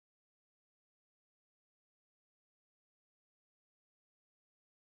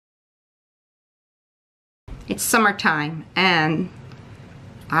It's summertime and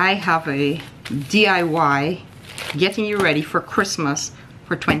I have a DIY getting you ready for Christmas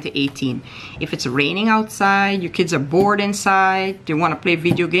for 2018. If it's raining outside, your kids are bored inside, they want to play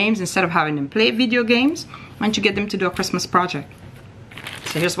video games, instead of having them play video games, why don't you get them to do a Christmas project?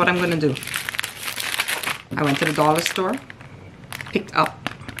 So here's what I'm gonna do. I went to the dollar store, picked up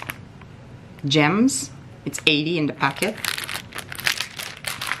gems. It's 80 in the packet.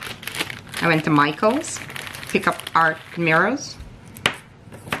 I went to Michael's, pick up art mirrors.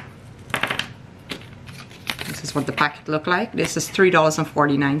 This is what the packet looked like. This is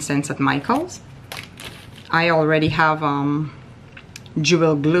 $3.49 at Michael's. I already have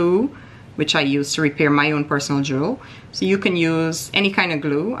jewel glue, which I use to repair my own personal jewel. So you can use any kind of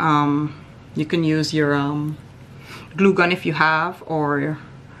glue. You can use your glue gun if you have, or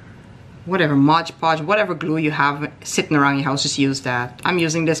whatever, Mod Podge, whatever glue you have sitting around your house, just use that. I'm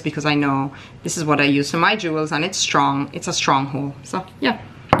using this because I know this is what I use for my jewels, and it's strong. It's a stronghold. So yeah.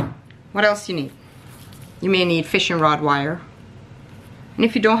 What else you need? You may need fishing rod wire. And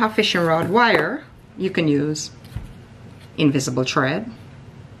if you don't have fishing rod wire, you can use invisible thread.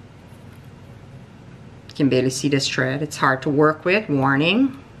 You can barely see this thread. It's hard to work with.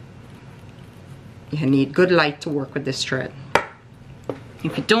 Warning. You need good light to work with this thread.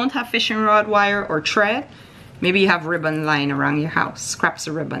 If you don't have fishing rod wire or thread, maybe you have ribbon lying around your house, scraps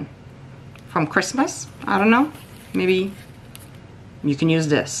of ribbon from Christmas. I don't know. Maybe you can use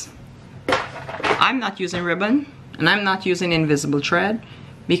this. I'm not using ribbon and I'm not using invisible thread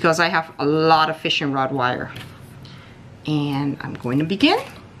because I have a lot of fishing rod wire. And I'm going to begin.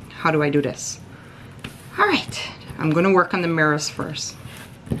 How do I do this? All right, I'm going to work on the mirrors first.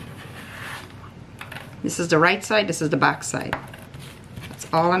 This is the right side, this is the back side. That's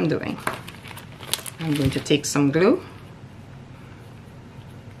all I'm doing. I'm going to take some glue.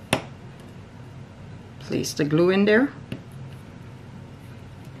 Place the glue in there.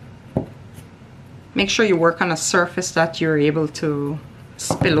 Make sure you work on a surface that you're able to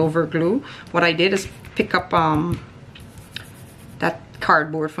spill over glue. What I did is pick up that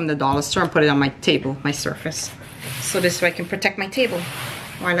cardboard from the dollar store and put it on my table, my surface. So this way I can protect my table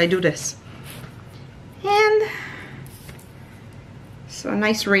while I do this. And so a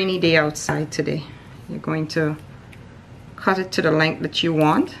nice rainy day outside today. You're going to cut it to the length that you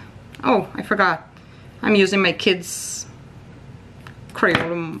want. Oh, I forgot. I'm using my kids'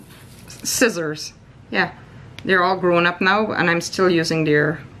 Crayola scissors. Yeah, they're all grown up now and I'm still using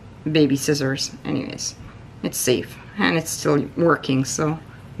their baby scissors. Anyways, it's safe and it's still working, so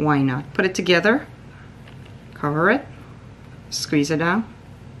why not? Put it together, cover it, squeeze it down.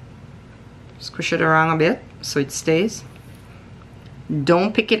 Squish it around a bit so it stays.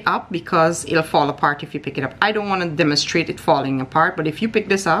 Don't pick it up because it'll fall apart if you pick it up. I don't want to demonstrate it falling apart, but if you pick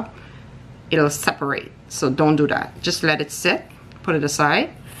this up, it'll separate. So don't do that. Just let it sit, put it aside,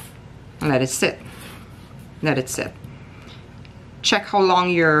 and let it sit. Let it sit. Check how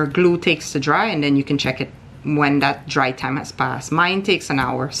long your glue takes to dry, and then you can check it when that dry time has passed. Mine takes an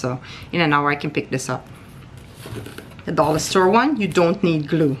hour, so in an hour I can pick this up. The dollar store one, you don't need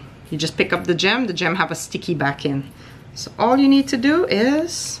glue. You just pick up the gem have a sticky back end. So all you need to do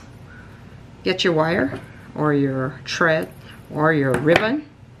is get your wire or your thread or your ribbon,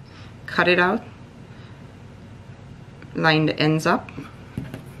 cut it out, line the ends up,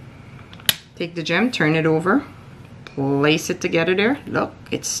 take the gem, turn it over, place it together there. Look,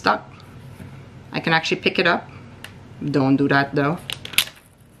 it's stuck. I can actually pick it up. Don't do that though.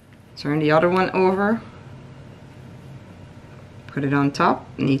 Turn the other one over. Put it on top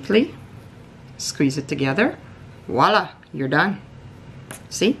neatly, squeeze it together, voila, you're done.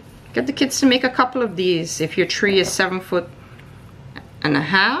 See, get the kids to make a couple of these. If your tree is 7.5 feet,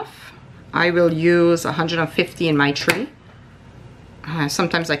 I will use 150 in my tree.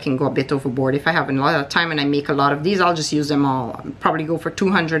 Sometimes I can go a bit overboard. If I have a lot of time and I make a lot of these, I'll just use them all. I'll probably go for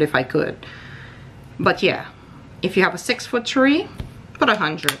 200 if I could. But yeah, if you have a 6-foot tree, put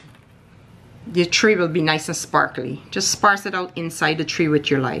 100. The tree will be nice and sparkly. Just sparse it out inside the tree with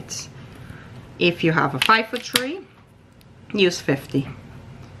your lights. If you have a 5-foot tree, use 50.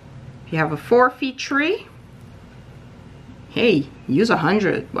 If you have a 4-foot tree, hey, use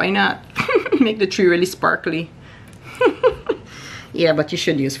 100. Why not? Make the tree really sparkly. Yeah, but you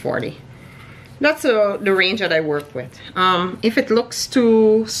should use 40. That's the range that I work with. If it looks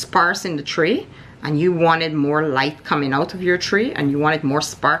too sparse in the tree, and you wanted more light coming out of your tree and you want it more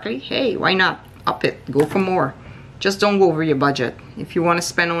sparkly, hey, why not up it, go for more. Just don't go over your budget. If you want to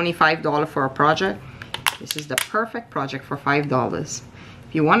spend only $5 for a project, this is the perfect project for $5.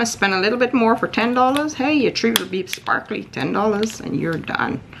 If you want to spend a little bit more for $10, hey, your tree will be sparkly, $10 and you're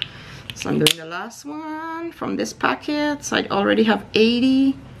done. So I'm doing the last one from this packet. So I already have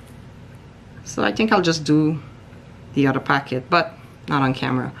 80. So I think I'll just do the other packet, but not on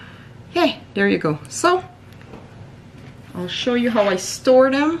camera. Hey, there you go. So I'll show you how I store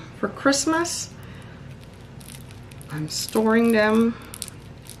them for Christmas. I'm storing them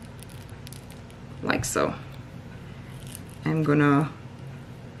like so. I'm gonna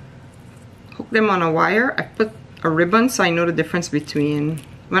hook them on a wire. I put a ribbon so I know the difference between,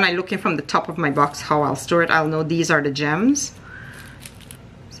 when I look in from the top of my box how I'll store it, I'll know these are the gems.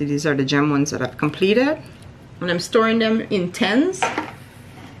 See, these are the gem ones that I've completed. And I'm storing them in 10s.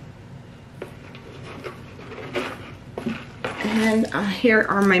 And here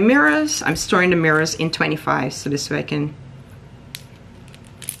are my mirrors. I'm storing the mirrors in 25, so this way I can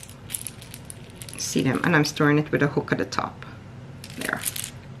see them. And I'm storing it with a hook at the top. There.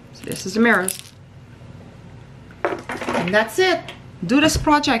 So this is the mirrors. And that's it. Do this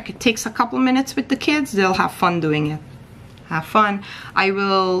project. It takes a couple minutes with the kids. They'll have fun doing it. Have fun. I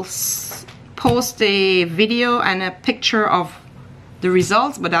will post a video and a picture of the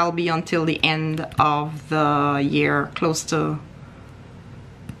results, but that'll be until the end of the year, close to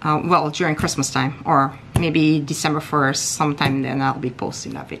well, during Christmas time, or maybe December 1st, sometime then I'll be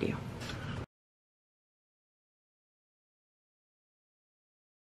posting that video.